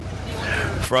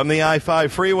From the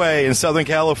I-5 freeway in Southern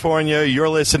California, you're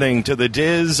listening to the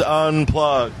Diz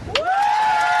Unplugged.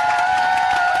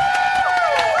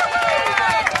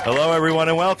 Hello, everyone,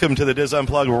 and welcome to the Diz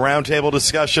Unplugged roundtable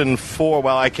discussion for,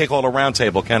 well, I can't call it a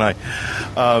roundtable, can I?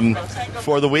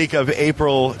 For the week of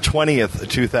April 20th,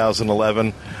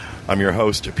 2011. I'm your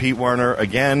host, Pete Werner,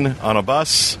 again on a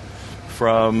bus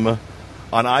on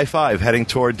I-5 heading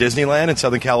toward Disneyland in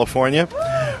Southern California.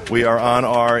 We are on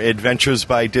our Adventures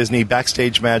by Disney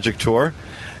Backstage Magic Tour.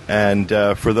 And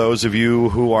for those of you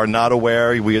who are not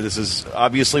aware, this is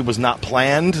obviously was not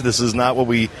planned. This is not what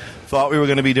we thought we were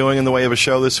going to be doing in the way of a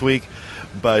show this week.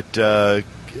 But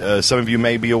some of you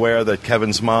may be aware that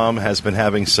Kevin's mom has been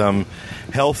having some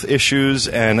health issues.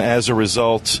 And as a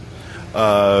result,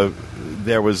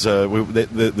 there was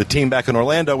the team back in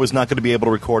Orlando was not going to be able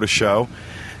to record a show.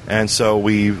 And so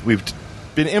we've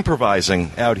been improvising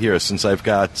out here since I've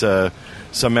got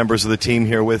some members of the team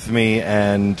here with me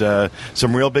and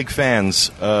some real big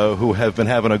fans who have been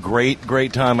having a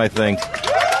great time, I think,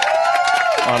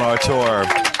 on our tour.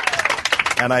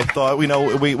 And I thought,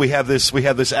 we have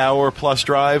this hour-plus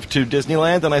drive to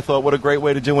Disneyland, and I thought, what a great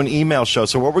way to do an email show.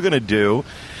 So what we're going to do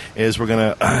is we're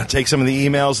going to take some of the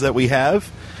emails that we have,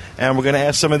 and we're going to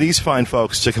ask some of these fine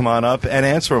folks to come on up and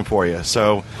answer them for you.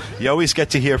 So you always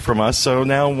get to hear from us, so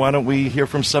now why don't we hear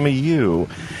from some of you?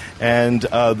 And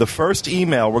the first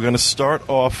email we're going to start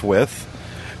off with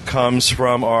comes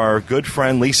from our good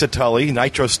friend Lisa Tully,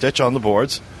 Nitro Stitch on the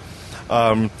boards.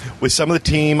 With some of the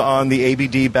team on the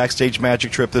ABD Backstage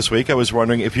Magic trip this week, I was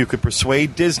wondering if you could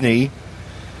persuade Disney...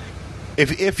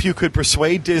 If you could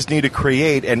persuade Disney to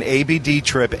create an ABD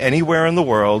trip anywhere in the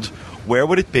world, where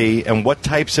would it be, and what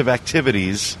types of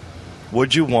activities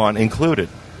would you want included?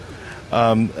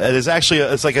 It is actually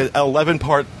it's like an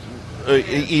 11-part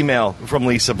email from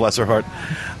Lisa, bless her heart.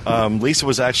 Lisa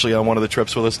was actually on one of the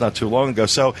trips with us not too long ago.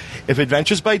 So if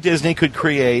Adventures by Disney could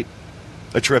create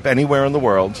a trip anywhere in the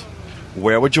world,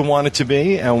 where would you want it to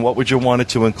be, and what would you want it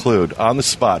to include? On the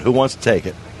spot, who wants to take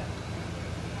it?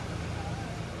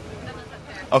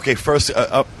 Okay, first...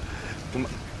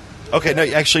 okay, no,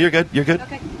 actually, you're good. You're good.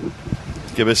 Okay.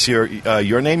 Give us your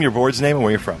name, your board's name, and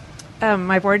where you're from.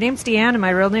 My board name's Deanne, and my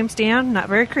real name's Deanne. Not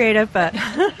very creative, but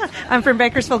I'm from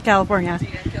Bakersfield, California.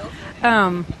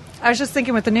 I was just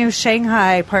thinking with the new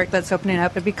Shanghai park that's opening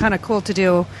up, it'd be kind of cool to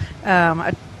do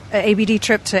an ABD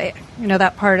trip to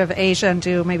that part of Asia and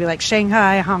do maybe like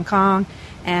Shanghai, Hong Kong,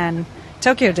 and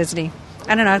Tokyo Disney.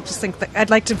 I don't know. I just think that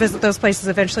I'd like to visit those places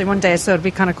eventually one day, so it'd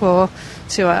be kind of cool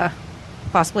to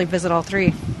possibly visit all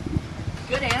three.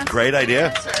 Good answer. Great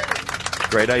idea.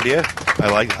 Great idea.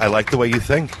 I like the way you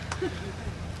think.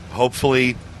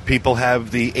 Hopefully, people have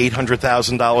the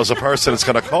 $800,000 a person it's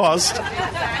going to cost.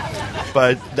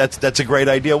 But that's a great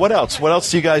idea. What else? What else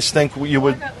do you guys think you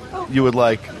would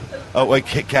like? Oh, wait,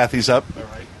 Kathy's up.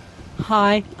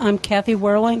 Hi, I'm Kathy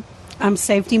Whirling. I'm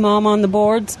safety mom on the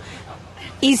boards.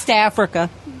 East Africa.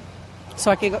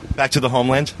 So I could go back to the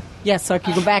homeland? Yes, so I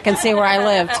could go back and see where I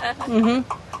lived.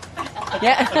 Mm-hmm.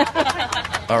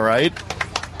 Yeah. All right.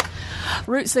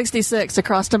 Route 66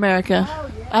 across America.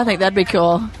 I think that'd be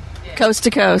cool. Coast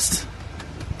to coast.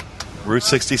 Route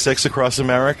 66 across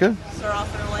America?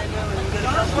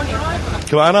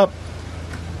 Come on up.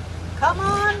 Come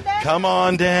on down. Come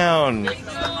on down.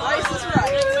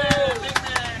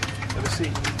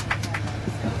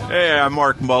 Hey, I'm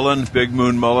Mark Mullen, Big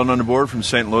Moon Mullen on the board from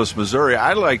St. Louis, Missouri.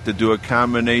 I'd like to do a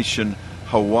combination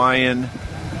Hawaiian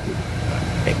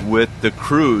with the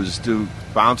cruise to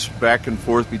bounce back and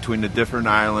forth between the different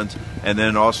islands and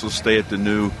then also stay at the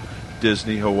new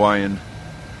Disney Hawaiian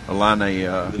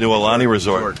Aulani. The new Aulani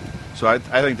Resort. So I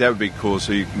think that would be cool.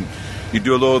 So you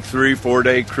do a little 3-4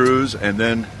 day cruise and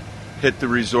then hit the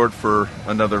resort for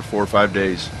another 4 or 5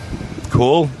 days.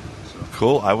 Cool.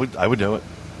 Cool. I would do it.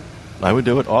 I would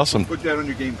do it. Awesome. Put that on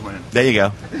your game plan. There you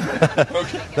go.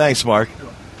 Okay. Thanks, Mark.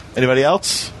 Anybody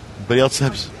else? Anybody else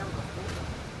have...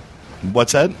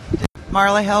 What's that?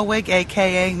 Marla Hellwig,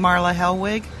 a.k.a. Marla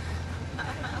Hellwig.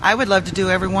 I would love to do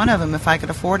every one of them if I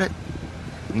could afford it.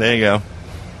 There you go.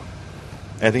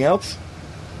 Anything else?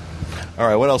 All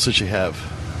right, what else did she have?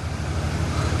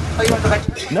 Oh, you want to go back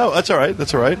to this? No, that's all right.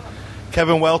 That's all right.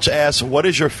 Kevin Welch asks, what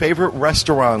is your favorite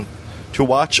restaurant to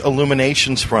watch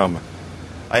Illuminations from?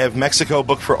 I have Mexico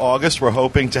booked for August. We're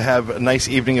hoping to have a nice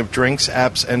evening of drinks,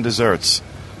 apps, and desserts.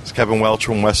 It's Kevin Welch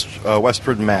from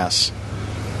Westford, Mass.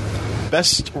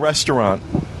 Best restaurant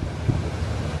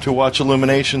to watch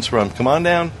Illuminations from. Come on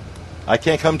down. I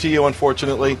can't come to you,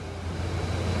 unfortunately.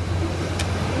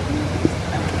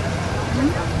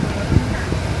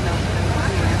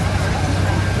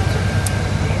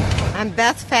 I'm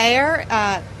Beth Fayer.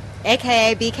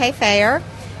 a.k.a. BK Fair.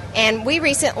 And we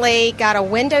recently got a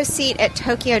window seat at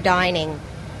Tokyo Dining.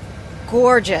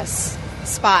 Gorgeous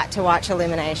spot to watch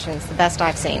illuminations. The best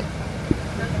I've seen.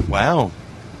 Wow.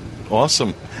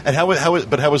 Awesome. And how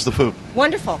was the food?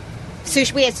 Wonderful.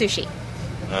 Sushi. We had sushi.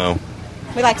 Oh.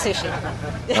 We like sushi.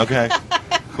 Okay.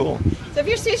 Cool. So if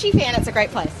you're a sushi fan, it's a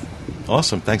great place.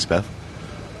 Awesome. Thanks, Beth.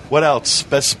 What else?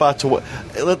 Best spot to watch?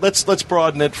 Let's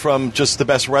broaden it from just the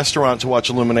best restaurant to watch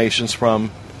illuminations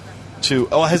from to...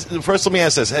 first, let me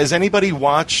ask this. Has anybody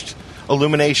watched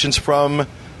illuminations from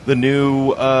the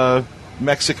new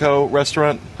Mexico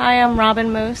restaurant? Hi, I'm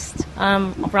Robin Most.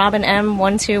 Robin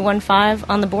M1215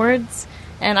 on the boards.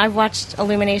 And I've watched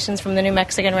illuminations from the new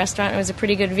Mexican restaurant. It was a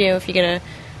pretty good view if you get a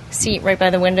seat right by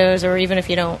the windows, or even if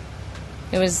you don't.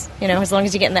 It was, as long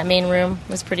as you get in that main room,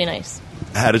 it was pretty nice.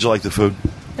 How did you like the food?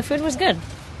 The food was good.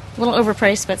 A little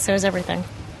overpriced, but so is everything.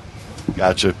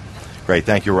 Gotcha. Great.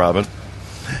 Thank you, Robin.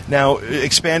 Now,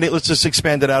 let's just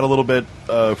expand it out a little bit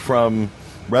from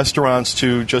restaurants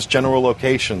to just general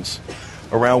locations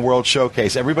around World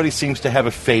Showcase. Everybody seems to have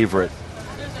a favorite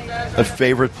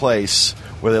place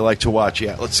where they like to watch.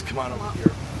 Yeah, let's come on over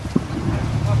here.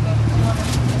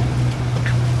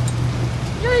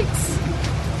 Yikes.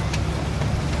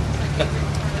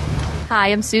 Hi,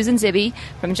 I'm Susan Zibby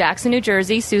from Jackson, New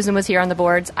Jersey. Susan was here on the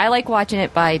boards. I like watching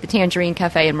it by the Tangerine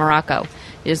Cafe in Morocco.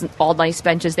 There's all nice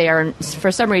benches there, and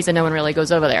for some reason no one really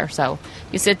goes over there. So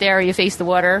you sit there, you face the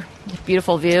water,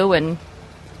 beautiful view, and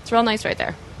it's real nice right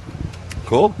there.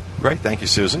 Cool. Great. Thank you,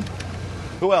 Susan.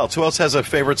 Who else? Who else has a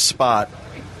favorite spot?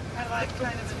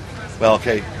 Well,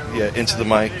 okay. Yeah, into the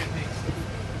mic.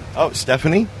 Oh,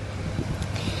 Stephanie?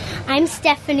 I'm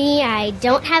Stephanie. I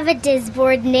don't have a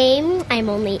Disboard name. I'm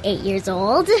only 8 years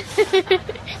old.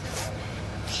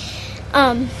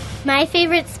 My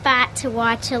favorite spot to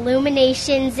watch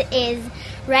illuminations is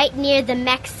right near the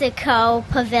Mexico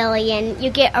Pavilion. You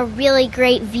get a really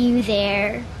great view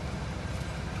there.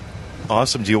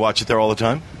 Awesome. Do you watch it there all the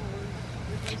time?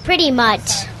 Pretty much.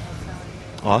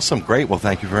 Awesome. Great. Well,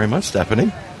 thank you very much,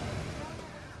 Stephanie.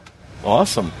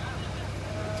 Awesome.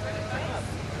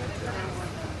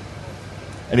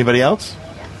 Anybody else?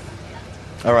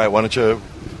 All right, why don't you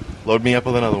load me up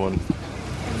with another one? Just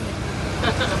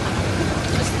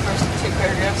the first 2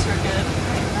 paragraphs are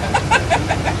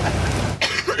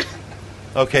good.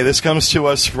 Okay, this comes to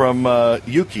us from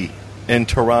Yuki in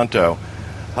Toronto.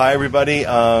 Hi, everybody.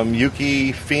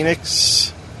 Yuki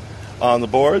Phoenix on the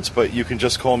boards, but you can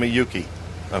just call me Yuki.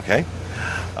 Okay?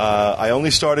 I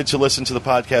only started to listen to the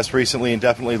podcast recently and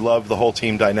definitely love the whole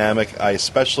team dynamic. I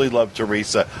especially love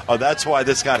Teresa. Oh, that's why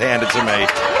this got handed to me.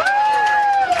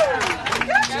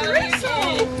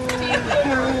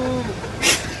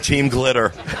 Team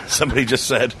Glitter, somebody just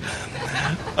said.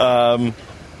 I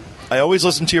always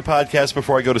listen to your podcast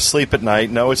before I go to sleep at night.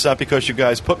 No, it's not because you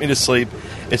guys put me to sleep.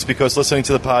 It's because listening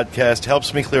to the podcast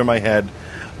helps me clear my head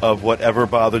of whatever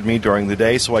bothered me during the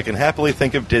day, so I can happily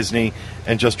think of Disney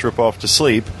and just trip off to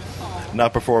sleep,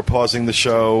 not before pausing the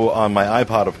show on my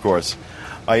iPod, of course.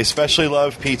 I especially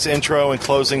love Pete's intro and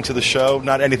closing to the show.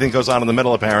 Not anything goes on in the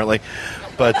middle, apparently,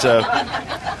 but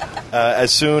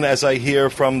as soon as I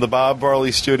hear from the Bob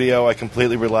Varley studio, I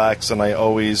completely relax, and I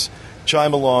always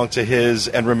chime along to his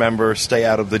and remember, stay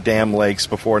out of the damn lakes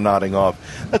before nodding off.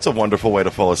 That's a wonderful way to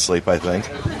fall asleep, I think.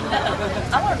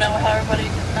 I don't know how everybody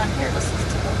not here listens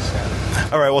to this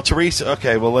show. All right, well, Teresa,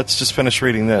 okay, well, let's just finish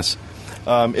reading this.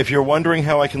 If you're wondering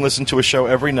how I can listen to a show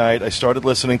every night, I started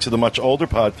listening to the much older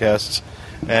podcasts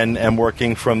and am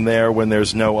working from there when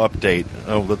there's no update.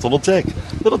 Oh, that's a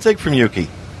little take from Yuki.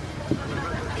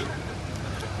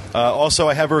 Also,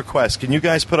 I have a request. Can you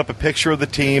guys put up a picture of the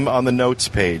team on the notes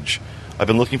page? I've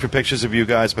been looking for pictures of you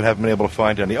guys, but haven't been able to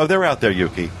find any. Oh, they're out there,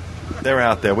 Yuki. They're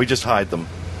out there. We just hide them.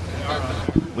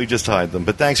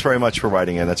 But thanks very much for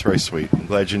writing in. That's very sweet. I'm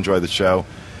glad you enjoyed the show.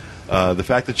 The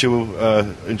fact that you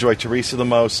enjoy Teresa the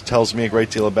most tells me a great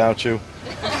deal about you.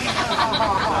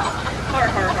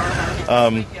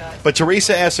 But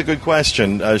Teresa asked a good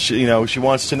question. She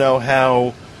wants to know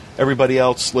how everybody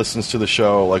else listens to the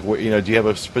show. Like, do you have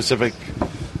a specific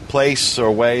place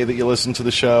or way that you listen to the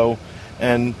show?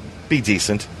 And be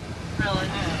decent.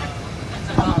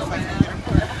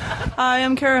 Hi,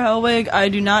 I'm Kara Helwig. I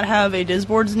do not have a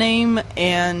Disboards name,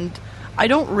 and I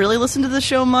don't really listen to the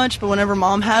show much, but whenever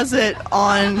Mom has it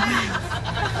on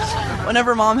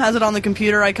the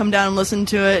computer, I come down and listen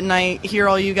to it, and I hear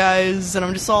all you guys, and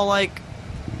I'm just all like,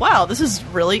 wow, this is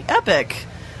really epic.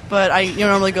 But I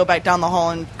normally go back down the hall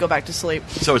and go back to sleep.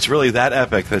 So it's really that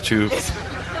epic that you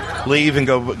leave and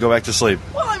go back to sleep?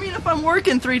 Well, I mean, if I'm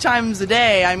working 3 times a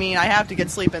day, I have to get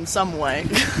sleep in some way.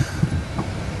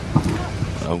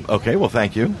 Oh, okay, well,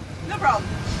 thank you. No problem.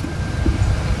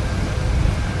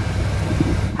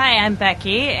 Hi, I'm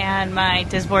Becky, and my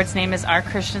Disboard's name is R.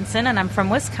 Christensen, and I'm from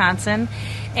Wisconsin.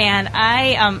 And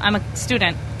I'm a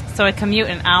student, so I commute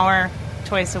an hour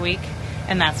twice a week,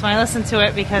 and that's when I listen to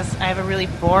it because I have a really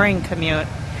boring commute,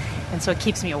 and so it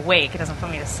keeps me awake. It doesn't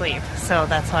put me to sleep, so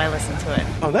that's how I listen to it.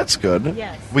 Oh, that's good.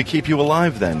 Yes. We keep you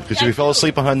alive then, because if you fell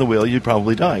asleep behind the wheel, you'd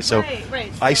probably die. So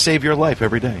Right. I save your life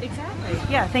every day. Exactly.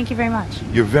 Yeah, thank you very much.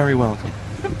 You're very welcome.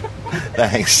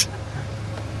 Thanks.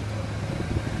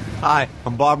 Hi,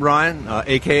 I'm Bob Ryan,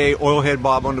 a.k.a. Oilhead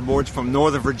Bob on the boards from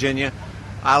Northern Virginia.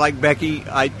 I, like Becky,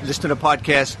 I listen to the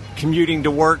podcast commuting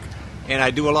to work, and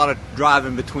I do a lot of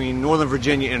driving between Northern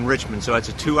Virginia and Richmond, so it's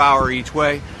a 2-hour each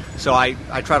way. So I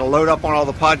try to load up on all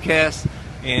the podcasts,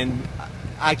 and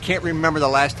I can't remember the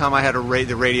last time I had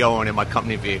the radio on in my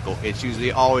company vehicle. It's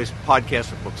usually always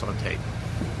podcasts or books on tape.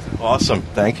 Awesome.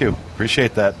 Thank you.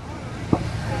 Appreciate that.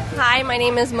 Hi, my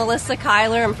name is Melissa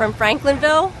Kyler. I'm from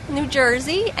Franklinville, New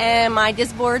Jersey, and my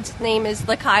Disboard's name is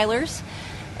The Kylers.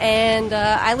 And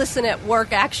I listen at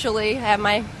work, actually. I have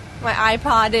my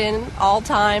iPod in all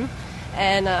time,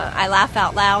 and I laugh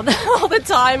out loud all the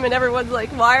time, and everyone's like,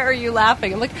 why are you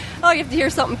laughing? I'm like, oh, you have to hear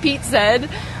something Pete said,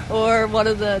 or one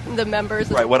of the members.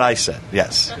 Right, what I said,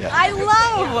 yes. Yeah. I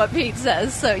love what Pete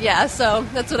says, so yeah, so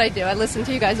that's what I do. I listen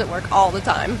to you guys at work all the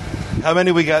time. How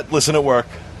many we got listen at work?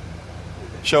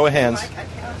 Show of hands.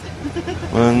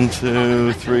 1,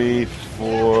 2, 3,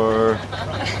 4.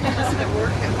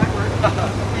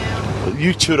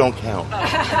 You two don't count.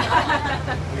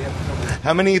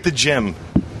 How many at the gym?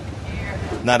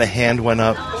 Not a hand went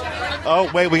up. Oh,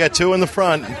 wait, we got 2 in the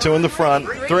front. 2 in the front.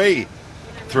 3.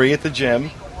 3 at the gym.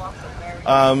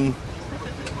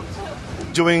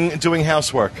 Doing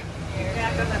housework.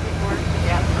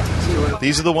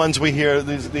 These are the ones we hear.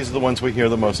 These are the ones we hear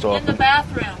the most often. In the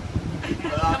bathroom.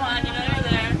 Come on, you know you're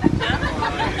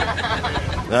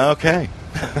there. Okay.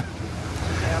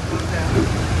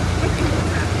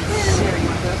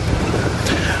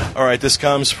 All right, this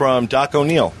comes from Doc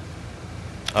O'Neill.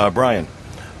 Brian,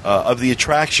 of the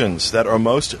attractions that are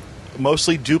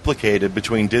mostly duplicated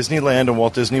between Disneyland and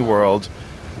Walt Disney World.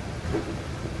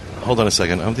 Hold on a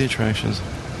second. Of the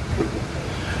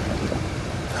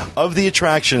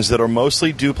attractions that are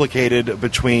mostly duplicated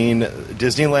between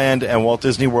Disneyland and Walt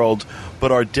Disney World,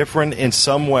 but are different in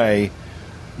some way,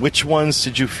 which ones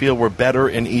did you feel were better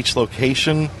in each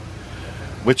location?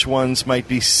 Which ones might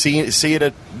be seen it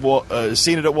at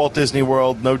Walt Disney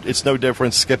World? No, it's no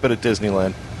different. Skip it at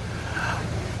Disneyland.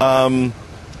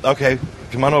 Okay,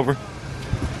 come on over.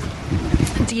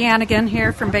 Deanne again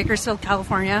here from Bakersfield,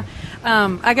 California.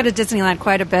 I go to Disneyland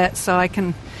quite a bit, so I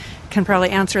can probably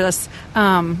answer this.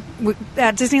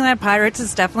 At Disneyland Pirates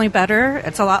is definitely better.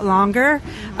 It's a lot longer.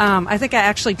 I think I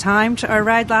actually timed our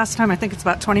ride last time. I think it's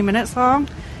about 20 minutes long,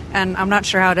 and I'm not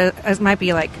sure how it might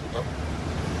be like.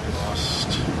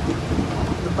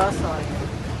 The bus line.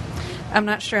 I'm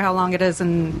not sure how long it is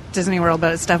in Disney World,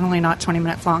 but it's definitely not 20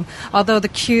 minutes long. Although the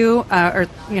queue,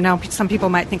 some people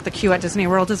might think the queue at Disney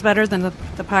World is better than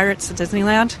the Pirates at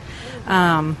Disneyland.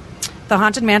 The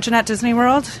Haunted Mansion at Disney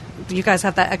World, you guys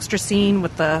have that extra scene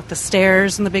with the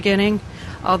stairs in the beginning,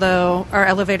 although our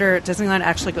elevator at Disneyland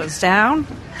actually goes down.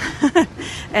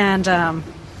 And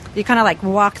you kind of like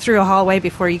walk through a hallway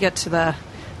before you get to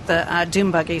the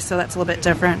Doom Buggy, so that's a little bit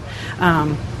different.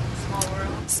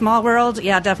 Small World,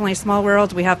 yeah, definitely Small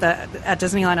World. We have at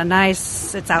Disneyland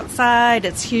it's outside,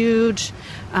 it's huge,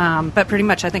 but pretty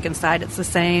much I think inside it's the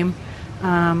same.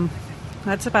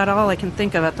 That's about all I can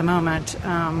think of at the moment.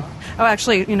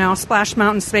 Actually, Splash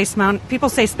Mountain, Space Mountain. People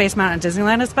say Space Mountain at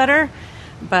Disneyland is better,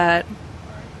 but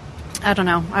I don't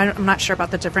know. I'm not sure about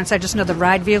the difference. I just know the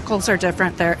ride vehicles are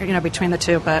different there, between the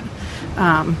two. But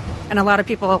and a lot of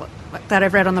people that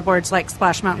I've read on the boards like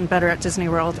Splash Mountain better at Disney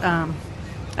World.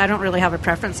 I don't really have a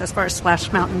preference as far as Splash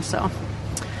Mountain, so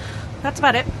that's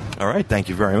about it. All right, thank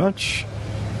you very much.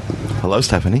 Hello,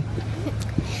 Stephanie.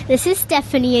 This is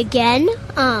Stephanie again.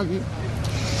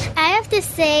 I have to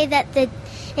say that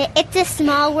It's a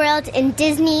Small World in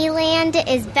Disneyland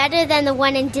is better than the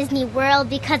one in Disney World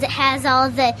because it has all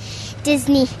the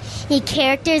Disney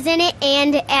characters in it,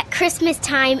 and at Christmas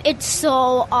time, it's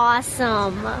so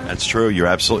awesome. That's true. You're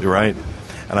absolutely right.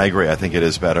 And I agree. I think it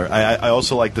is better. I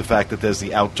also like the fact that there's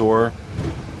the outdoor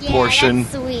portion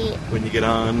that's sweet. When you get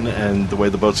on and the way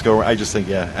the boats go. I just think,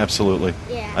 yeah, absolutely.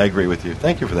 Yeah. I agree with you.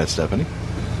 Thank you for that, Stephanie.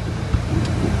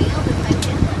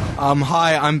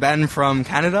 Hi, I'm Ben from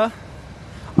Canada.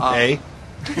 A?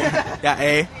 Yeah,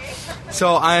 A.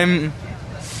 So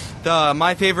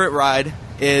my favorite ride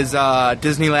is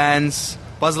Disneyland's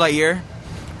Buzz Lightyear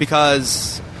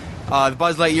because The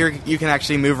Buzz Lightyear, you can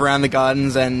actually move around the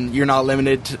guns, and you're not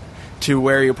limited to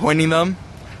where you're pointing them.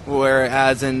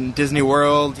 Whereas in Disney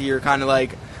World, you're kind of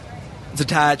like, it's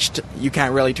attached, you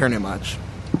can't really turn it much.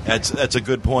 That's a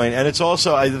good point. And it's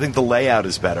also, I think the layout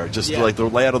is better. Just like the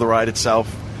layout of the ride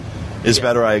itself is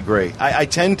better, I agree. I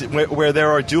tend to, where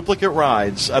there are duplicate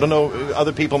rides, I don't know,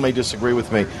 other people may disagree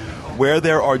with me, where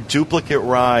there are duplicate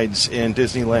rides in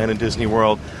Disneyland and Disney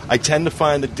World, I tend to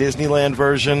find the Disneyland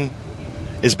version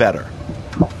is better.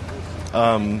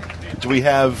 Do we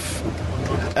have...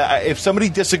 if somebody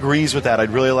disagrees with that,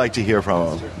 I'd really like to hear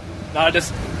from them.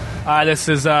 This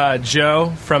is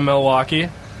Joe from Milwaukee,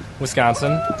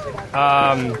 Wisconsin.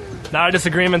 Not a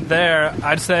disagreement there.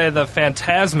 I'd say the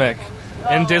Fantasmic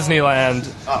in Disneyland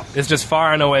is just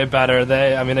far and away better.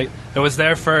 It was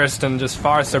there first and just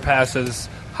far surpasses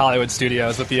Hollywood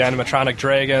Studios with the animatronic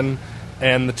dragon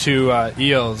and the two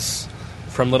eels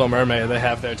from Little Mermaid they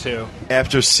have there too.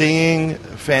 After seeing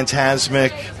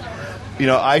Fantasmic,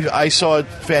 I saw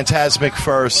Fantasmic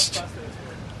first.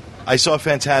 I saw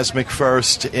Fantasmic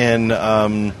first in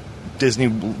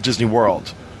Disney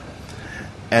World,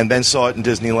 and then saw it in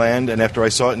Disneyland. And after I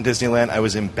saw it in Disneyland, I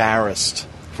was embarrassed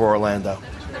for Orlando.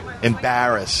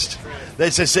 Embarrassed. I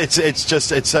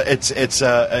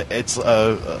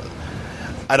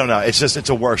don't know. It's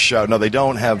a worse show. No, they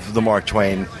don't have the Mark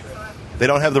Twain. They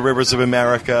don't have the Rivers of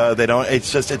America.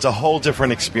 It's a whole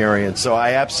different experience. So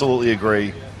I absolutely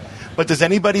agree. But does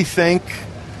anybody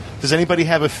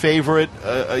have a favorite?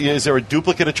 Is there a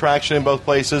duplicate attraction in both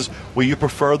places? Will you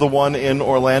prefer the one in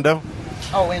Orlando?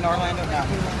 Oh, in Orlando, no.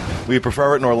 Will you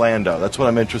prefer it in Orlando? That's what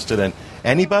I'm interested in.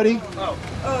 Anybody? Big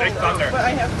Thunder. But I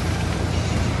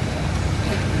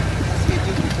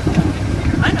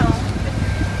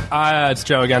have... It's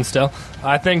Joe again still.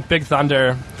 I think Big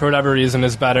Thunder, for whatever reason,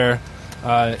 is better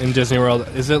in Disney World.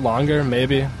 Is it longer?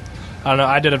 Maybe. I don't know.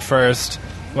 I did it first.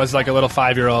 Was like a little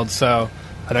 5-year-old, so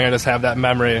I think I just have that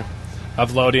memory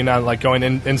of loading on, like going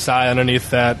inside underneath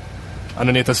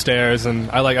the stairs, and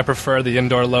I prefer the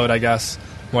indoor load, I guess,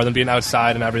 more than being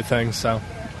outside and everything. So,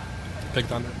 Big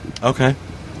Thunder. Okay.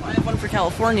 I have one for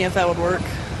California if that would work.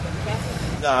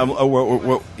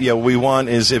 What we want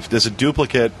is if there's a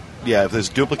duplicate. Yeah, if there's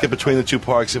a duplicate between the two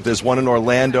parks, if there's one in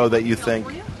Orlando that you think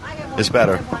is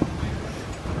better.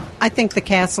 I think the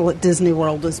castle at Disney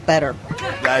World is better.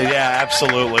 Yeah,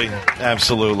 absolutely.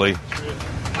 Absolutely.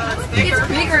 It's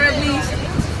bigger at least.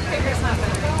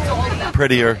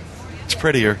 Prettier. It's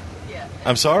prettier.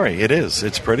 I'm sorry, it is.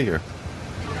 It's prettier.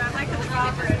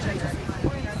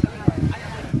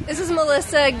 This is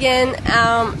Melissa again.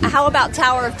 How about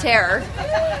Tower of Terror?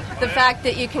 The fact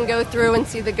that you can go through and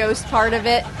see the ghost part of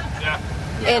it.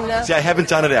 See, I haven't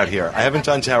done it out here. I haven't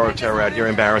done Tower of Terror out here,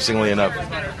 embarrassingly enough.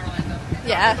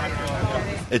 Yeah.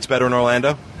 It's better in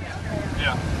Orlando?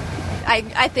 Yeah.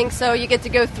 I think so. You get to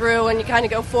go through and you kind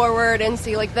of go forward and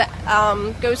see like the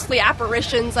ghostly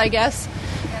apparitions, I guess.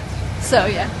 So,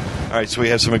 yeah. All right, so we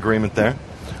have some agreement there.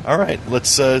 All right,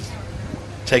 let's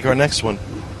take our next one.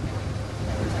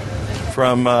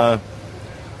 From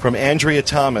Andrea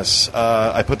Thomas.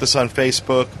 I put this on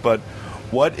Facebook, but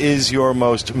what is your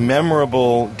most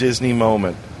memorable Disney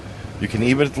moment? You can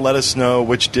even let us know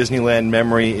which Disneyland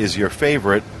memory is your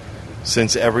favorite,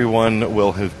 since everyone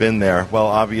will have been there. Well,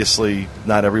 obviously,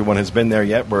 not everyone has been there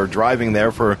yet. We're driving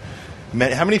there for...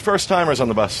 How many first-timers on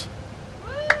the bus?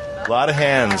 A lot of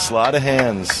hands.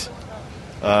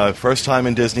 First time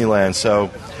in Disneyland. So,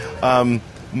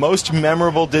 most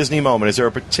memorable Disney moment. Is there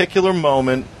a particular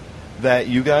moment that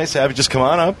you guys have? Just come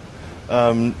on up.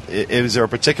 Is there a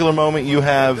particular moment you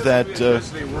have that...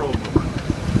 Disney World moment.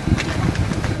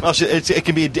 Well, it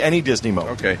can be any Disney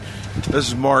moment. Okay. This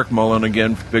is Mark Mullen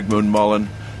again, Big Moon Mullen.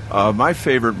 My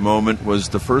favorite moment was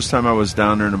the first time I was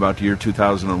down there in about the year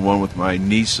 2001 with my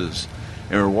nieces.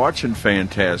 And we were watching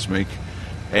Fantasmic.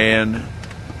 And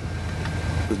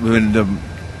when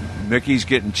Mickey's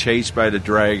getting chased by the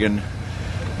dragon,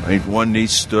 one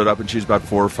niece stood up, and she's about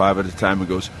 4 or 5 at a time, and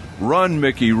goes, "Run,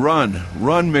 Mickey, run!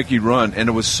 Run, Mickey, run!" And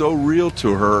it was so real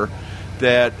to her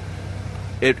that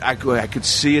I could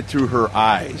see it through her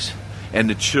eyes, and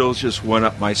the chills just went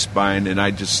up my spine, and I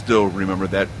just still remember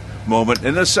that moment.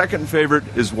 And the second favorite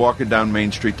is walking down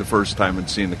Main Street the first time and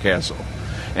seeing the castle.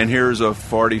 And here's a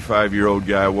 45-year-old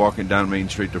guy walking down Main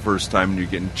Street the first time, and you're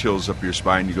getting chills up your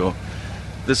spine. You go,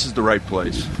 this is the right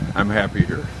place. I'm happy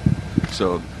here.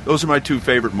 So those are my two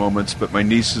favorite moments, but my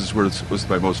niece's was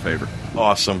my most favorite.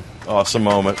 Awesome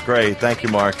moment. Great. Thank you,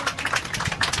 Mark.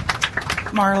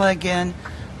 Marla again.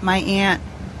 My aunt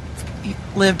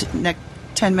lived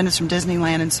 10 minutes from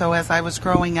Disneyland, and so as I was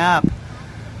growing up,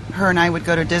 her and I would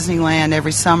go to Disneyland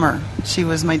every summer. She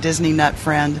was my Disney nut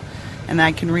friend. And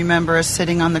I can remember us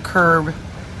sitting on the curb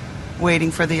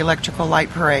waiting for the electrical light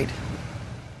parade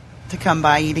to come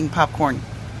by, eating popcorn.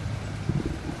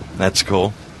 That's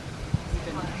cool.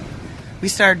 We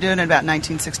started doing it about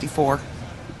 1964.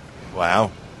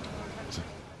 Wow.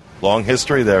 Long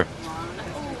history there.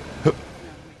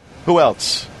 Who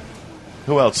else?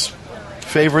 Who else?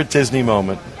 Favorite Disney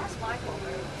moment?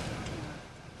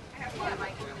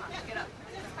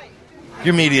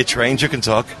 You're media trained. You can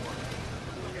talk.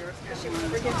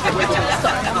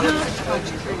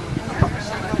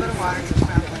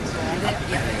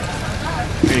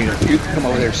 You come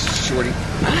over there, Shorty.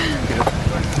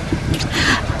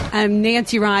 I'm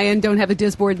Nancy Ryan, don't have a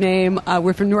Disboard name.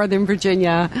 We're from Northern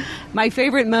Virginia. My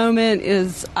favorite moment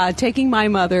is taking my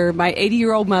mother, my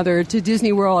 80-year-old mother, to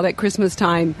Disney World at Christmas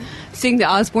time, seeing the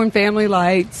Osborne family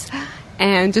lights,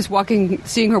 and just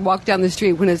seeing her walk down the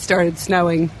street when it started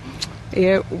snowing.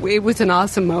 It was an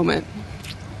awesome moment.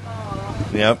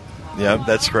 Yep,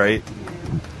 that's great.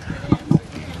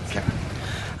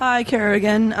 Hi, Kara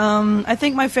again. I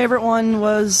think my favorite one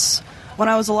was when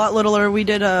I was a lot littler. We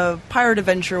did a pirate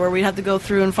adventure where we had to go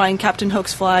through and find Captain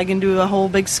Hook's flag and do a whole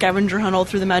big scavenger hunt all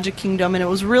through the Magic Kingdom, and it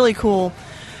was really cool.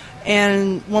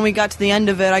 And when we got to the end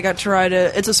of it, I got to ride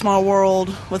It's a Small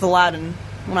World with Aladdin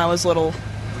when I was little.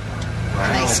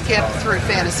 They skipped through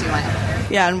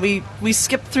Fantasyland. Yeah, and we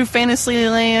skipped through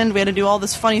Fantasyland. We had to do all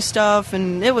this funny stuff,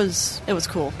 and it was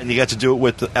cool. And you got to do it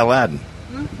with Aladdin.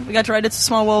 We got to ride It's a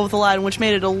Small World with Aladdin, which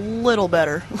made it a little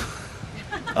better.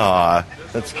 Aw,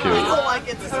 that's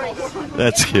cute.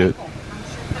 That's cute.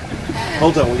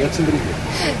 Hold on, we got somebody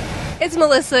here. It's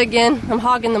Melissa again. I'm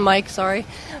hogging the mic, sorry.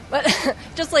 But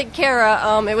just like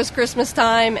Kara, it was Christmas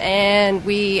time, and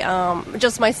we,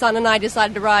 just my son and I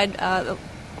decided to ride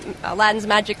Aladdin's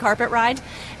Magic Carpet Ride,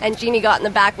 and Jeannie got in the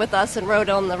back with us and rode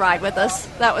on the ride with us.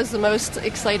 That was the most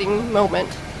exciting moment.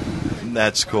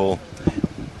 That's cool.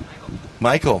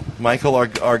 Michael,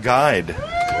 our guide.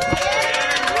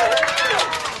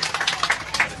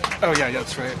 Oh, yeah,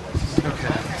 that's right.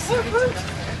 Okay.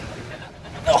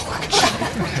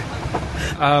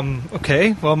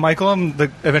 Okay, well, Michael, I'm the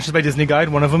Adventures by Disney guide.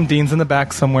 One of them, Dean's in the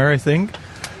back somewhere, I think.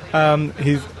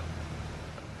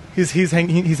 He's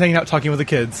hanging out talking with the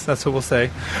kids. That's what we'll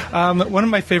say. One of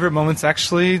my favorite moments,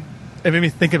 actually, it made me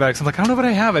think about it. 'Cause I'm like, I don't know what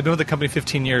I have. I've been with the company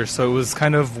 15 years, so it was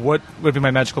kind of what would be my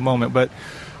magical moment. But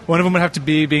one of them would have to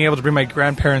be being able to bring my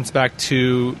grandparents back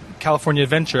to California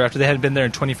Adventure after they hadn't been there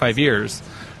in 25 years.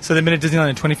 So they've been at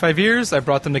Disneyland in 25 years. I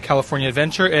brought them to California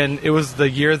Adventure, and it was the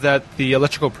year that the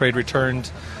Electrical Parade returned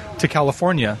to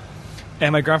California.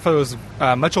 And my grandfather was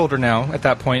much older now at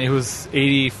that point. He was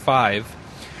 85.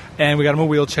 And we got him a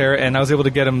wheelchair, and I was able to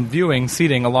get him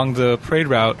seating along the parade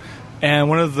route. And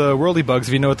one of the whirly-bugs,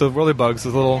 if you know what the whirly-bugs, the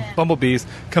little bumblebees,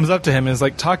 comes up to him and is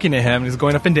like talking to him. And he's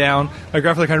going up and down. My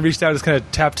grandfather kind of reached out and just kind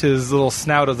of tapped his little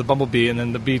snout of the bumblebee, and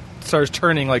then the bee starts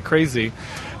turning like crazy.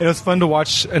 And it was fun to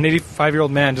watch an 85-year-old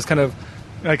man just kind of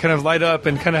light up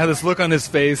and kind of have this look on his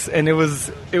face. And it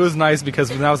was nice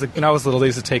because when I was little, they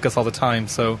used to take us all the time.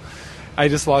 So I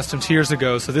just lost him 2 years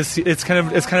ago. So it's kind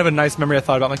of a nice memory I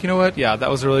thought about. I'm like, you know what? Yeah, that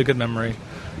was a really good memory.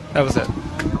 That was it.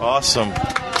 Awesome.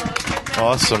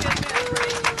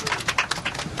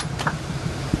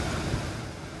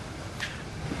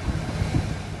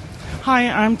 Hi,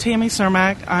 I'm Tammy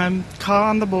Cermak. I'm caught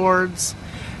on the boards,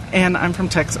 and I'm from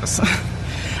Texas.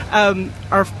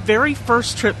 Our very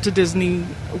first trip to Disney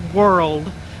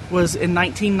World was in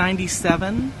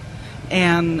 1997,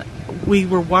 and we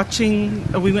went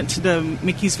to the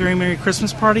Mickey's Very Merry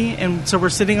Christmas Party, and so we're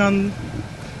sitting on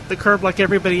the curb like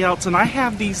everybody else, and I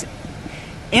have these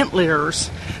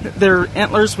antlers. They're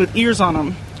antlers with ears on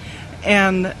them,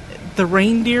 and the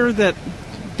reindeer that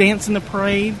dance in the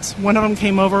parades, one of them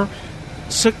came over,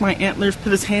 shook my antlers,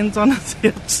 put his hands on his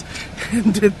hips,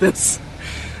 and did this.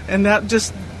 And that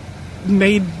just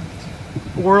made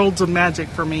worlds of magic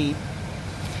for me.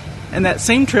 And that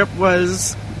same trip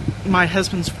was my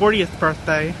husband's 40th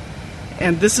birthday,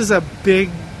 and this is a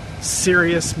big,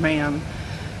 serious man.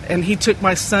 And he took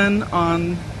my son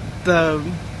on the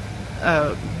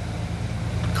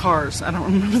cars. I don't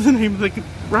remember the name of the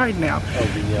ride now.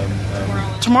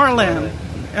 Tomorrowland.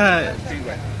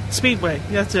 Speedway.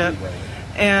 That's it.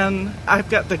 And I've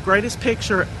got the greatest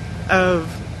picture of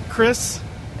Chris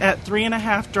at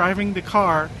 3.5 driving the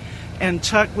car, and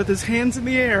Chuck with his hands in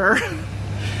the air.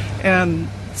 And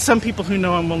some people who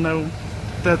know him will know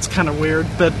that's kind of weird,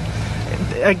 but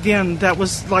again, that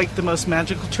was like the most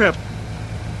magical trip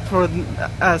for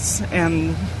us,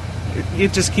 and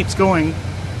it just keeps going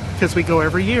because we go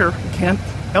every year. Can't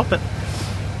help it.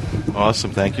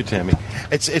 Awesome. Thank you, Tammy.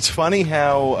 It's funny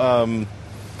how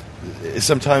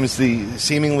sometimes the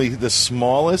seemingly the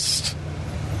smallest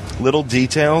little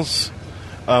details.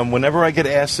 Whenever I get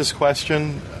asked this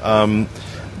question,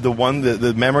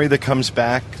 the memory that comes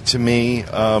back to me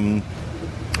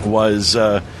was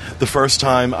the first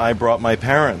time I brought my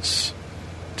parents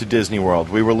to Disney World.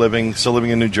 We were still living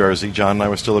in New Jersey. John and I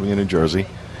were still living in New Jersey,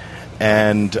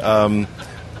 and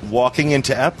walking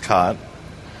into Epcot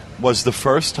was the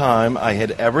first time I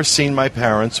had ever seen my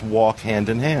parents walk hand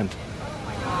in hand.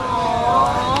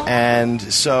 And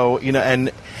so,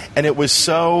 and it was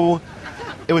so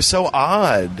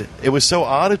odd. It was so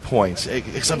odd at points.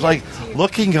 Because I'm like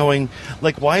looking, going,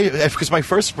 like, why? Because my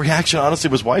first reaction, honestly,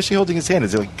 was, why is she holding his hand?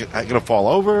 Is he going to fall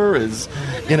over? And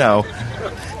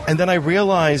then I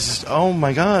realized, oh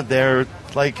my God, they're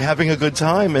like having a good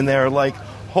time and they're like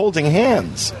holding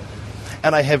hands.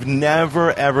 And I have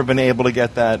never ever been able to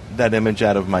get that image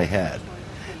out of my head.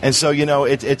 And so,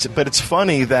 but it's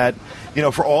funny that,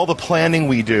 for all the planning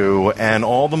we do and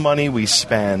all the money we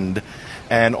spend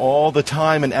and all the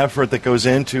time and effort that goes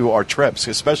into our trips,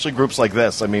 especially groups like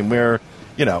this. I mean, we're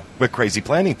crazy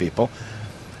planning people.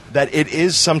 That it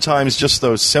is sometimes just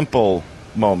those simple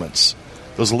moments,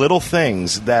 those little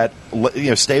things that,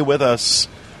 stay with us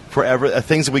forever,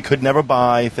 things that we could never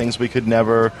buy, things we could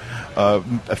never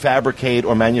fabricate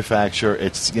or manufacture.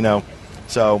 It's,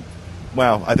 so,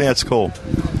 wow, I think that's cool.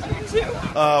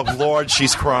 Oh, Lord,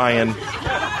 she's crying.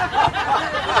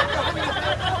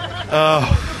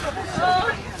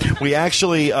 We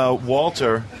actually,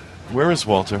 Walter, where is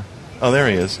Walter? Oh, there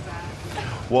he is.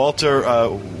 Walter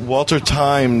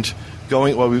timed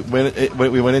going,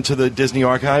 we went into the Disney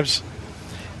archives.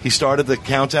 He started the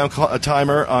countdown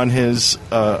timer on his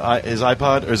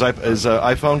iPod or his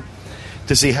iPhone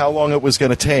to see how long it was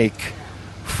going to take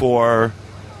for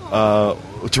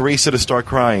Teresa to start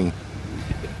crying.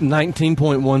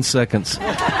 19.1 seconds.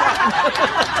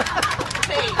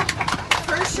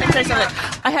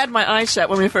 I had my eyes shut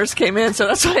when we first came in, so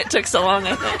that's why it took so long,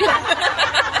 I think.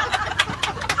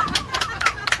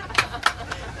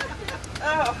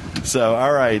 So,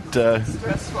 all right.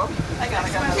 Stressful. I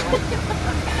got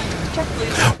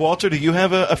Walter, do you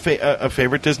have a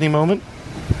favorite Disney moment?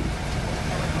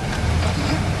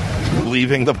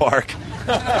 Leaving the park.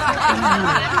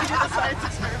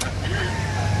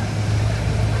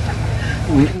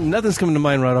 Nothing's coming to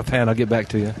mind right offhand. I'll get back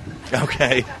to you.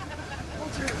 Okay.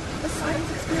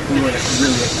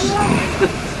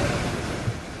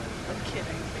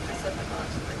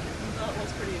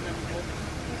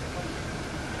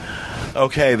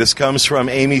 Okay, this comes from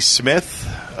Amy Smith,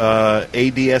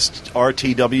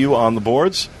 ADSRTW on the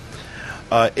boards.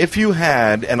 If you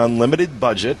had an unlimited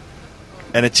budget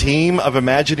and a team of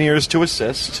Imagineers to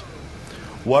assist,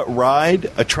 what ride,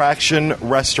 attraction,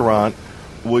 restaurant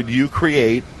would you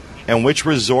create, and which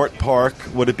resort park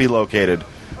would it be located?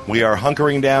 We are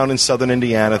hunkering down in southern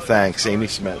Indiana. Thanks, Amy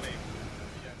Smith.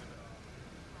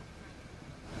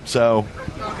 So,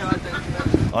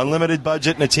 unlimited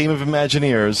budget and a team of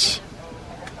Imagineers.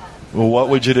 Well, what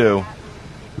would you do?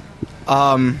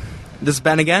 This is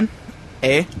Ben again.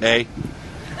 A.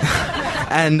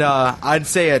 And I'd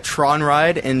say a Tron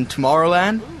ride in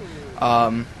Tomorrowland.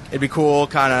 It'd be cool,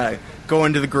 kind of go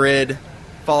into the grid,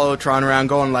 follow Tron around,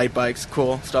 go on light bikes,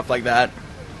 cool, stuff like that.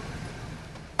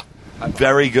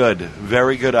 Very good.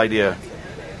 Very good idea.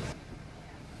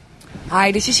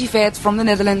 Hi, this is Yvette from the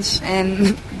Netherlands,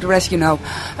 and the rest you know.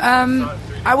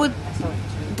 I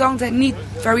don't need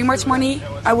very much money.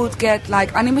 I would get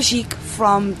like Animagique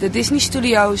from the Disney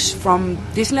Studios, from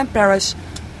Disneyland Paris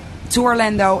to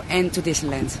Orlando and to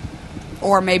Disneyland.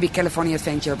 Or maybe California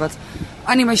Adventure, but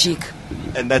Animagique.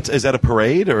 And is that a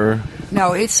parade or?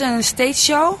 No, it's a stage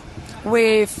show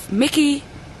with Mickey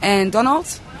and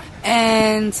Donald.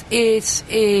 And it's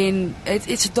a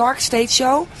dark stage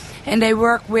show, and they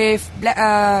work with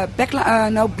black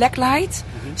light.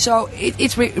 Mm-hmm. So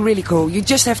it's really cool. You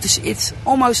just have to. It's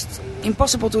almost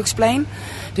impossible to explain.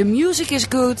 The music is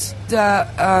good.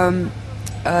 The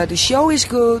show is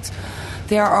good.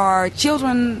 There are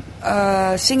children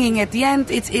singing at the end.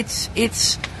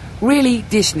 It's really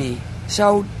Disney.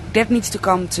 So that needs to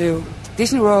come to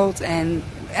Disney World and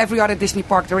every other Disney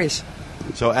park there is.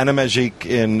 So Animagique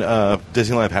in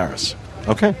Disneyland Paris.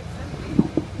 Okay.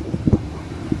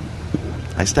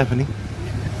 Hi, Stephanie.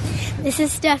 This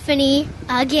is Stephanie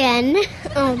again.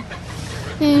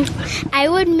 I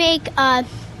would make a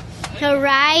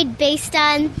ride based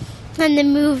on the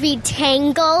movie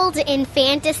Tangled in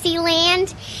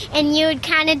Fantasyland, and you would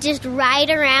kind of just ride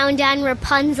around on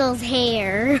Rapunzel's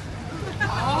hair.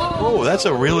 Oh, that's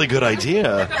a really good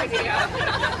idea.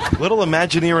 Little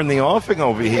Imagineer in the offing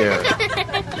over here.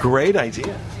 Great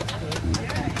idea.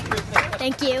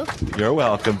 Thank you. You're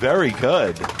welcome. Very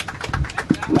good.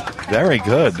 Very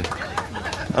good.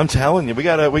 I'm telling you, we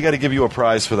gotta give you a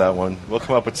prize for that one. We'll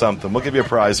come up with something. We'll give you a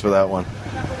prize for that one.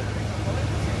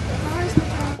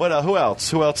 What? Who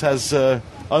else? Who else has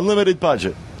unlimited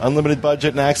budget? Unlimited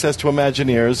budget and access to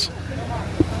Imagineers.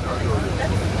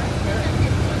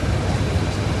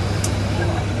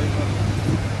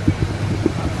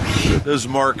 This is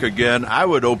Mark again. I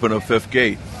would open a fifth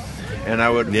gate, and I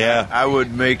would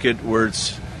make it where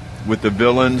it's with the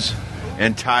villains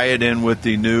and tie it in with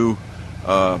the new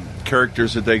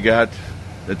characters that they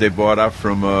bought up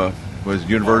from was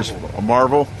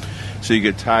Marvel. So you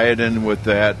could tie it in with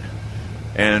that,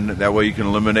 and that way you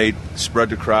can spread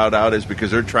the crowd out. Is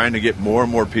because they're trying to get more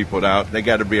and more people out. They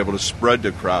got to be able to spread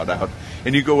the crowd out,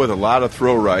 and you go with a lot of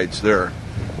thrill rides there,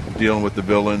 dealing with the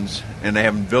villains, and they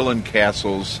have villain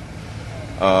castles.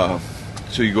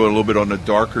 So you go a little bit on the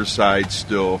darker side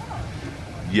still,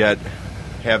 yet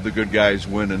have the good guys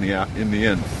win in the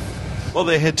end. Well,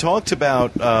 they had talked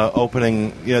about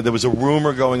opening. There was a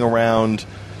rumor going around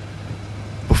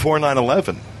before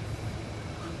 9/11.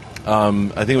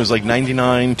 I think it was like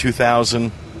 99,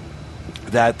 2000,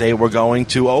 that they were going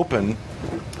to open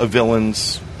a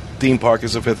villains theme park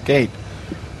as a fifth gate.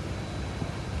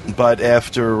 But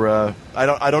after,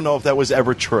 I don't know if that was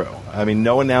ever true. I mean,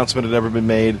 no announcement had ever been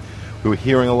made. We were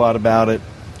hearing a lot about it,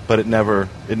 but it never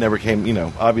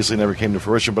came. Obviously never came to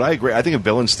fruition. But I agree. I think a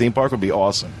villains theme park would be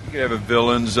awesome. You could have a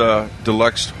villains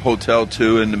deluxe hotel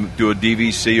too, and do a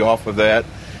DVC off of that.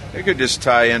 It could just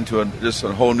tie into just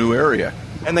a whole new area.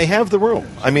 And they have the room.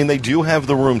 I mean, they do have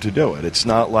the room to do it. It's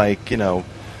not like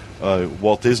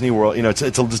Walt Disney World.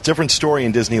 It's a different story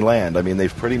in Disneyland. I mean,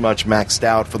 they've pretty much maxed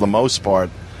out for the most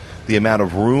part the amount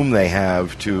of room they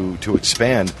have to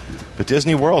expand. But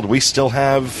Disney World, we still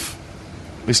have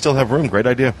room. Great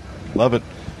idea. Love it.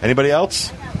 Anybody else?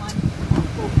 Don't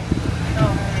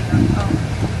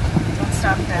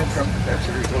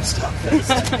stop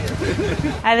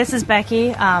Hi, this is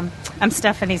Becky. I'm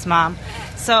Stephanie's mom.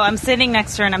 So I'm sitting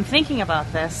next to her and I'm thinking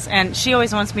about this, and she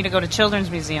always wants me to go to children's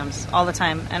museums all the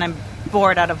time, and I'm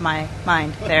bored out of my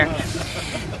mind there.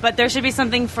 But there should be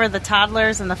something for the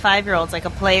toddlers and the 5-year-olds, like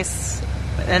a place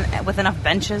with enough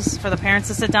benches for the parents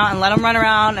to sit down and let them run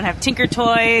around and have Tinker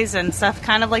Toys and stuff,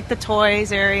 kind of like the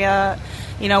toys area,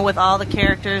 with all the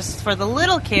characters for the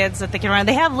little kids that they can run.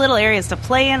 They have little areas to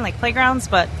play in, like playgrounds,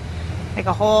 but like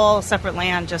a whole separate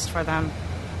land just for them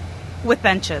with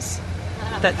benches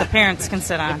that the parents can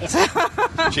sit on.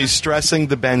 She's stressing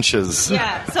the benches.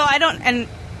 Yeah, so I don't, and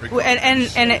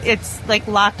it's like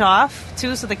locked off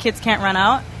too, so the kids can't run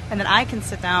out, and then I can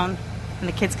sit down and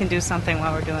the kids can do something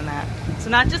while we're doing that. So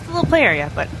not just a little play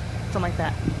area, but something like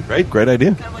that. Great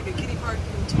idea. Kind of like a kiddie park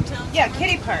in Toontown? Yeah,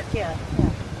 kiddie park, yeah.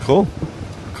 Cool.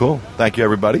 Thank you,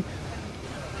 everybody.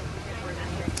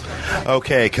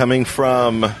 Okay, coming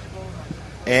from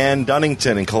Ann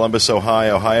Dunnington in Columbus,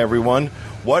 Ohio. Hi, everyone.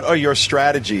 What are your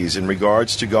strategies in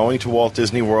regards to going to Walt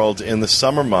Disney World in the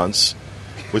summer months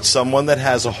with someone that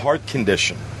has a heart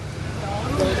condition?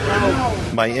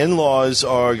 My in-laws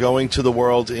are going to the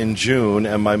world in June,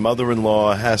 and my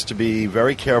mother-in-law has to be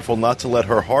very careful not to let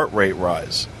her heart rate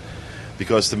rise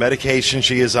because the medication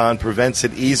she is on prevents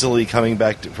it easily coming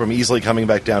back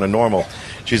down to normal.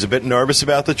 She's a bit nervous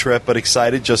about the trip, but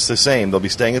excited just the same. They'll be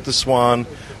staying at the Swan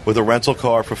with a rental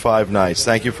car for 5 nights.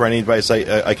 Thank you for any advice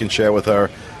I can share with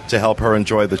her to help her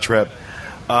enjoy the trip.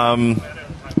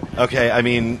 Okay, I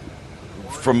mean,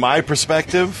 from my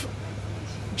perspective,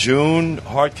 June,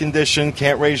 heart condition,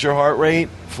 can't raise your heart rate,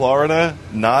 Florida,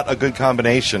 not a good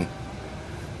combination.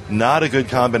 Not a good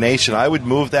combination. I would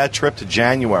move that trip to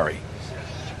January,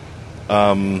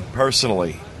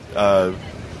 personally. But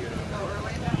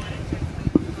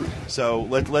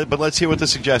let's hear what the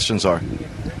suggestions are.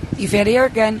 Yvette here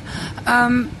again.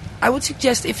 I would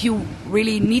suggest if you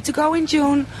really need to go in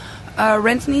June,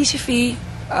 rent an ECV,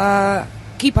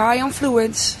 keep high on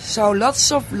fluids, so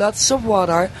lots of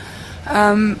water,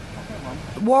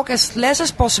 walk as less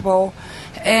as possible,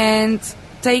 and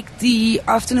take the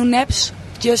afternoon naps.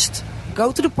 Just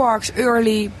go to the parks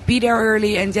early, be there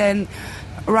early, and then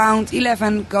around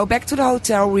 11 go back to the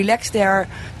hotel, relax there,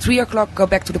 3 o'clock go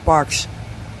back to the parks.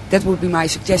 That would be my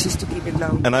suggestions to keep it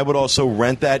low. And I would also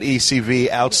rent that ECV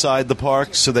outside the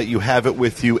park so that you have it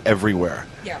with you everywhere.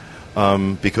 Yeah.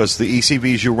 Because the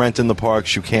ECVs you rent in the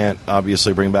parks, you can't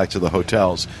obviously bring back to the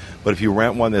hotels. But if you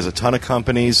rent one, there's a ton of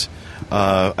companies.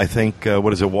 I think,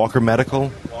 Walker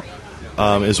Medical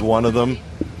is one of them.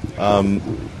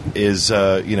 There's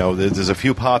a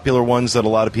few popular ones that a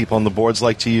lot of people on the boards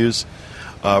like to use.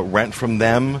 Rent from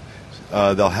them.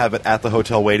 They'll have it at the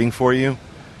hotel waiting for you.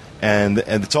 and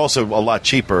it's also a lot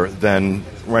cheaper than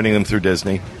renting them through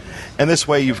Disney. And this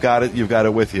way, you've got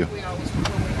it with you.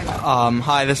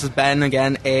 Hi, this is Ben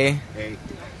again.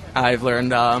 I've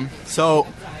learned. So,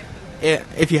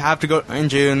 if you have to go in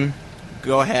June,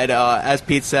 go ahead. As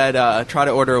Pete said, try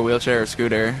to order a wheelchair or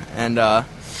scooter. And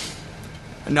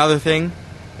another thing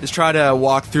is try to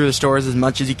walk through the stores as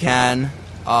much as you can.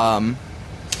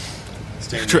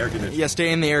 Stay in the air conditioning. Yeah,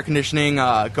 stay in the air conditioning.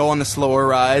 Go on the slower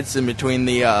rides in between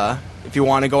the. If you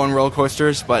want to go on roller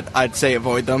coasters, but I'd say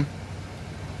avoid them.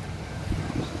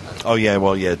 Oh yeah,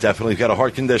 well yeah, definitely. You've got a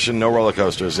heart condition, no roller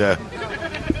coasters. Yeah,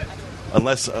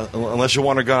 unless you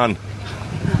want her gone.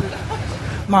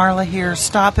 Marla here.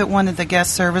 Stop at one of the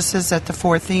guest services at the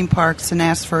 4 theme parks and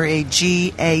ask for a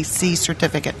GAC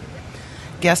certificate,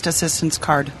 guest assistance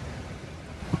card.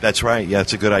 That's right. Yeah,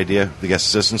 it's a good idea. The guest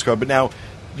assistance card. But now,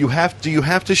 do you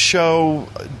have to show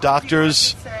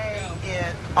doctors?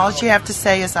 All you have to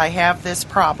say is, I have this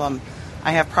problem.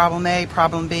 I have problem A,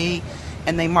 problem B,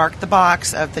 and they mark the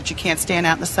box of that you can't stand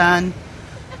out in the sun.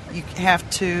 You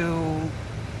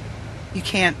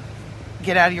can't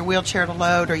get out of your wheelchair to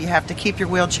load, or you have to keep your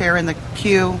wheelchair in the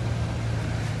queue.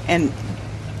 And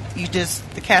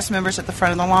the cast members at the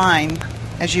front of the line,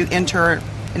 as you enter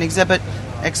an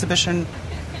exhibition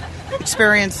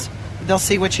experience, they'll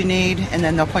see what you need, and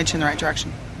then they'll point you in the right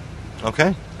direction.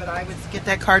 Okay. But I would get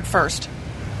that card first.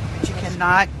 But you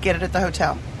cannot get it at the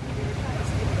hotel.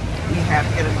 You have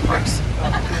to get it in the parks.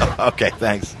 Okay,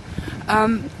 thanks.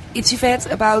 It's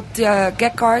Yvette about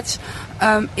GAC cards.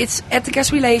 It's at the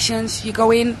guest relations. You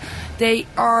go in. They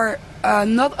are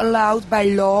not allowed by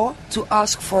law to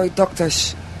ask for a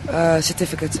doctor's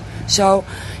certificate. So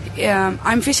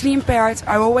I'm visually impaired.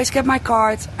 I always get my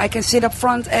card. I can sit up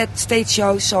front at stage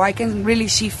shows, so I can really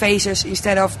see faces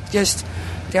instead of just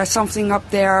there's something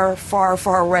up there far,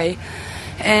 far away.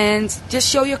 And just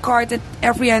show your card at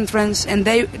every entrance, and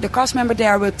the cast member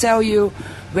there will tell you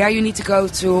where you need to go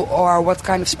to or what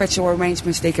kind of special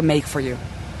arrangements they can make for you.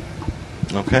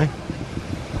 Okay.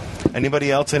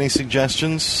 Anybody else? Any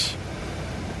suggestions?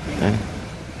 Okay.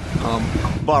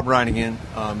 Bob Ryan again.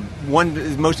 One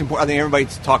is most important. I think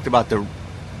everybody's talked about the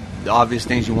obvious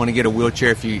things. You want to get a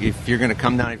wheelchair if you're going to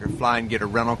come down. If you're flying, get a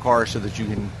rental car so that you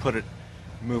can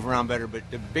move around better. But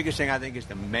the biggest thing I think is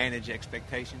to manage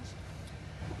expectations.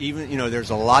 Even,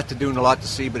 there's a lot to do and a lot to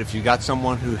see, but if you got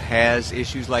someone who has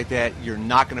issues like that, you're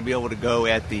not going to be able to go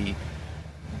at the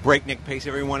breakneck pace of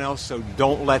everyone else, so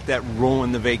don't let that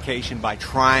ruin the vacation by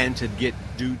trying to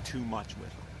do too much with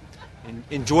them. And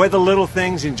enjoy the little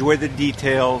things, enjoy the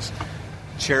details,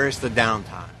 cherish the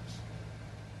downtimes.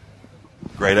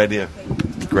 Great idea.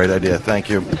 Great idea. Thank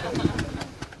you.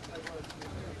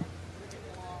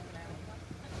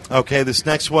 Okay, this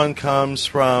next one comes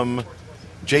from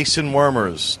Jason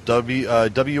Wormers,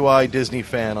 WI Disney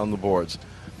fan on the boards.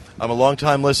 I'm a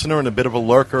longtime listener and a bit of a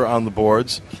lurker on the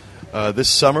boards. This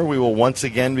summer, we will once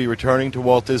again be returning to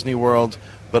Walt Disney World,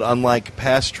 but unlike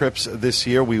past trips this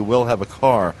year, we will have a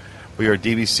car. We are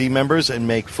DVC members and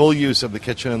make full use of the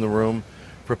kitchen in the room.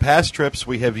 For past trips,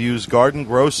 we have used Garden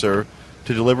Grocer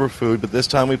to deliver food, but this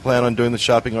time we plan on doing the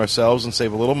shopping ourselves and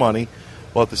save a little money,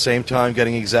 while at the same time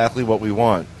getting exactly what we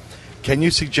want. Can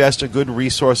you suggest a good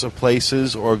resource of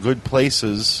places or good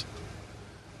places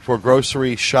for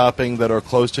grocery shopping that are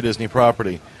close to Disney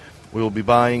property? We will be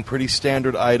buying pretty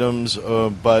standard items,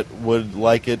 but would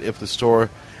like it if the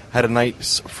store had a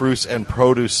nice fruits and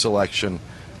produce selection.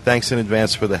 Thanks in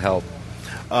advance for the help.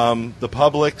 The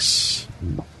Publix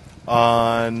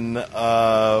on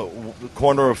the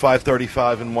corner of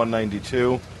 535 and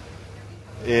 192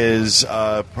 is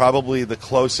probably the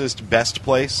closest, best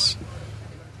place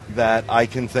that I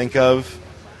can think of.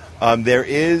 There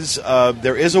is a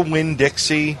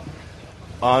Winn-Dixie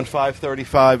on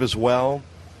 535 as well,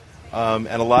 and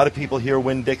a lot of people hear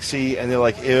Winn-Dixie and they're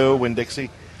like, ew, Winn-Dixie,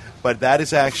 but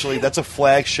that's a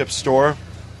flagship store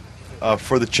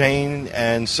for the chain,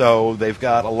 and so they've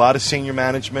got a lot of senior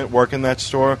management working that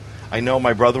store. I know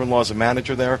my brother-in-law is a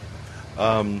manager there,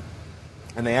 and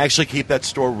they actually keep that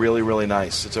store really, really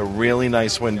nice. It's a really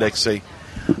nice Winn-Dixie.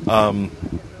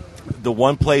 The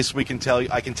one place I can tell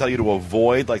you to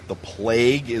avoid, like the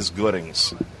plague, is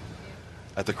Goodings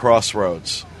at the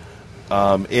Crossroads.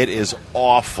 It is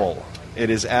awful. It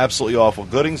is absolutely awful.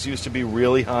 Goodings used to be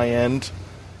really high end,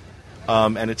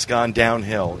 and it's gone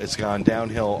downhill. It's gone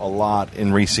downhill a lot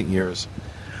in recent years.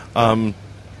 Do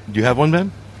you have one,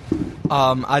 Ben?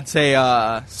 I'd say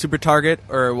Super Target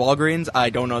or Walgreens. I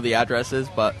don't know the addresses,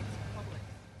 but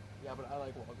yeah, but I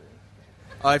like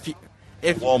Walgreens.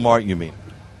 If Walmart, you mean?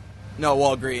 No,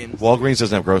 Walgreens. Walgreens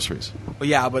doesn't have groceries. Well,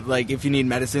 yeah, but like if you need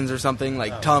medicines or something,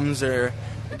 like Tums or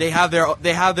they have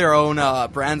their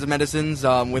own brands of medicines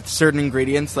with certain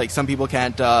ingredients. Like some people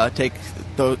can't take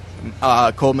those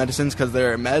cold medicines because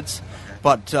they're meds,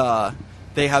 but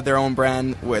they have their own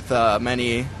brand with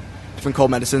many different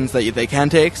cold medicines that they can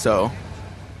take. So,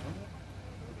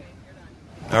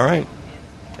 all right.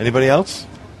 Anybody else?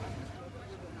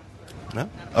 No?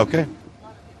 Okay.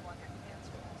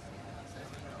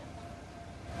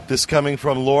 This coming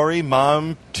from Lori,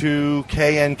 mom to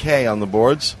KNK on the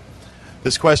boards.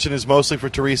 This question is mostly for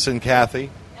Teresa and Kathy.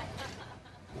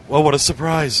 Well, what a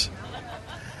surprise.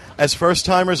 As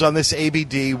first-timers on this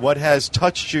ABD, what has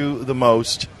touched you the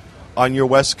most on your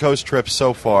West Coast trip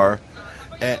so far?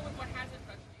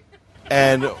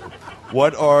 And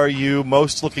what are you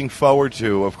most looking forward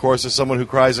to? Of course, as someone who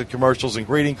cries at commercials and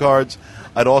greeting cards,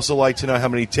 I'd also like to know how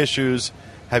many tissues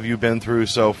have you been through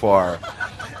so far.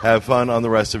 Have fun on the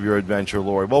rest of your adventure,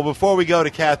 Lori. Well, before we go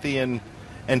to Kathy and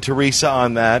Teresa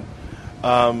on that,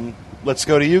 let's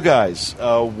go to you guys.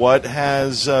 What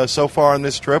has, so far on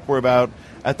this trip, we're about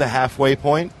at the halfway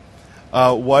point.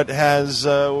 What has,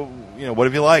 what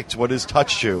have you liked? What has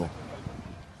touched you?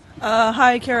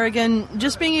 Hi, Kerrigan.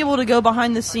 Just being able to go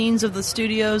behind the scenes of the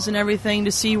studios and everything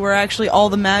to see where actually all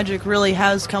the magic really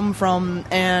has come from.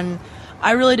 And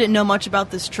I really didn't know much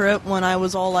about this trip when I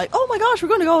was all like, oh my gosh, we're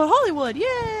going to go to Hollywood.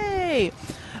 Yay!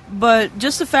 But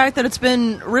just the fact that it's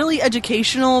been really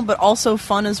educational but also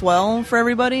fun as well for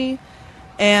everybody.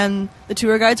 And the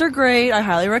tour guides are great. I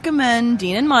highly recommend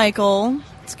Dean and Michael.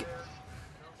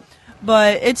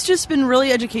 But it's just been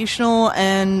really educational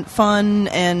and fun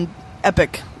and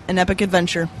epic. An epic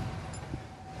adventure.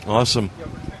 Awesome.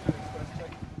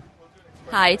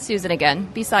 Hi, it's Susan again.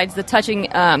 Besides the touching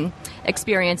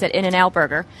experience at In-N-Out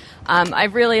Burger,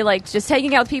 I've really liked just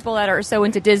hanging out with people that are so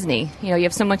into Disney. You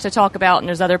have so much to talk about, and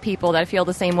there's other people that feel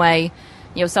the same way.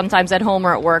 Sometimes at home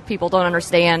or at work, people don't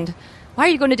understand, why are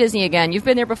you going to Disney again? You've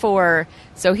been there before.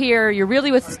 So here, you're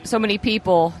really with so many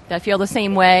people that feel the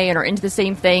same way and are into the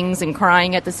same things and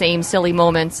crying at the same silly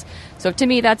moments. So to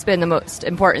me, that's been the most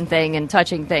important thing and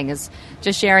touching thing, is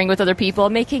just sharing with other people,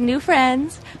 making new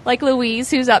friends, like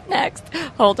Louise, who's up next.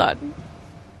 Hold on.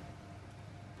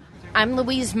 I'm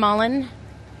Louise Mullen,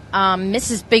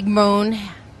 Mrs. Big Moon,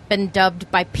 been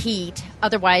dubbed by Pete.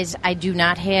 Otherwise, I do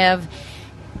not have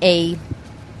a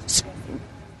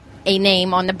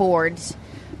name on the boards.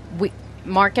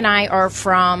 Mark and I are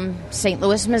from St.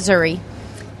 Louis, Missouri.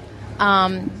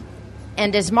 And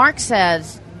as Mark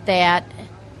says, that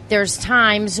there's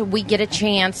times we get a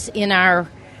chance in our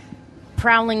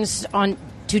prowlings on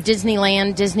to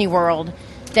Disneyland, Disney World,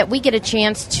 that we get a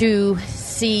chance to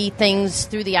see things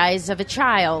through the eyes of a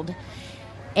child.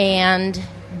 And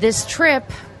this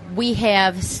trip, we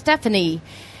have Stephanie,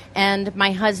 and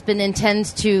my husband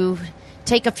intends to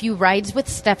take a few rides with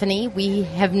Stephanie. We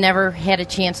have never had a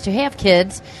chance to have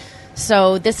kids,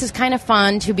 so this is kind of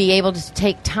fun to be able to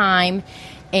take time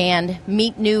and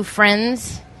meet new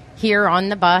friends here on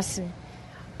the bus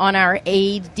on our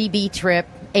ADB trip,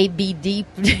 ADB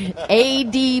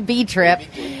trip,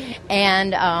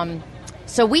 and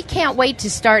so we can't wait to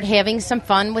start having some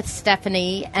fun with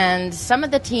Stephanie and some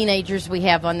of the teenagers we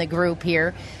have on the group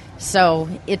here. So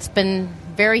it's been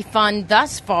very fun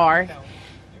thus far.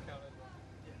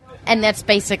 And that's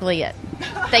basically it.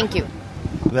 Thank you.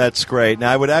 That's great.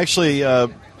 Now, I would actually,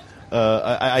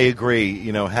 I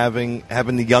agree. Having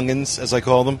the youngins, as I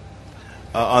call them,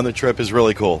 on the trip is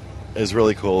really cool.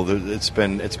 It's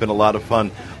been a lot of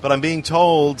fun. But I'm being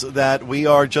told that we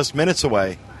are just minutes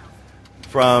away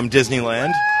from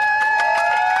Disneyland.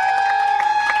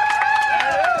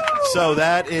 So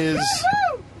that is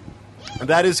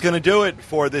going to do it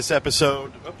for this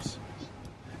episode. Oops.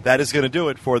 That is going to do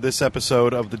it for this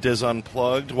episode of the Diz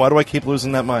Unplugged. Why do I keep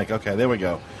losing that mic? Okay, there we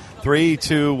go. 3,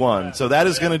 2, 1. So that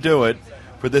is going to do it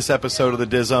for this episode of the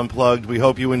Diz Unplugged. We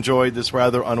hope you enjoyed this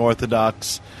rather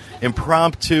unorthodox,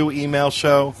 impromptu email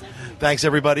show. Thanks,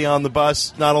 everybody on the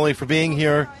bus, not only for being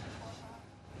here,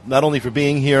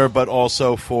 but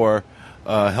also for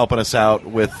helping us out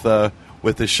with the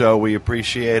show. We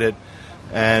appreciate it.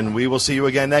 And we will see you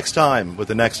again next time with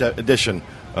the next edition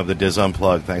of the Diz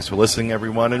Unplugged. Thanks for listening,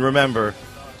 everyone. And remember,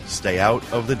 stay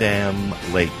out of the damn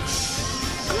lakes.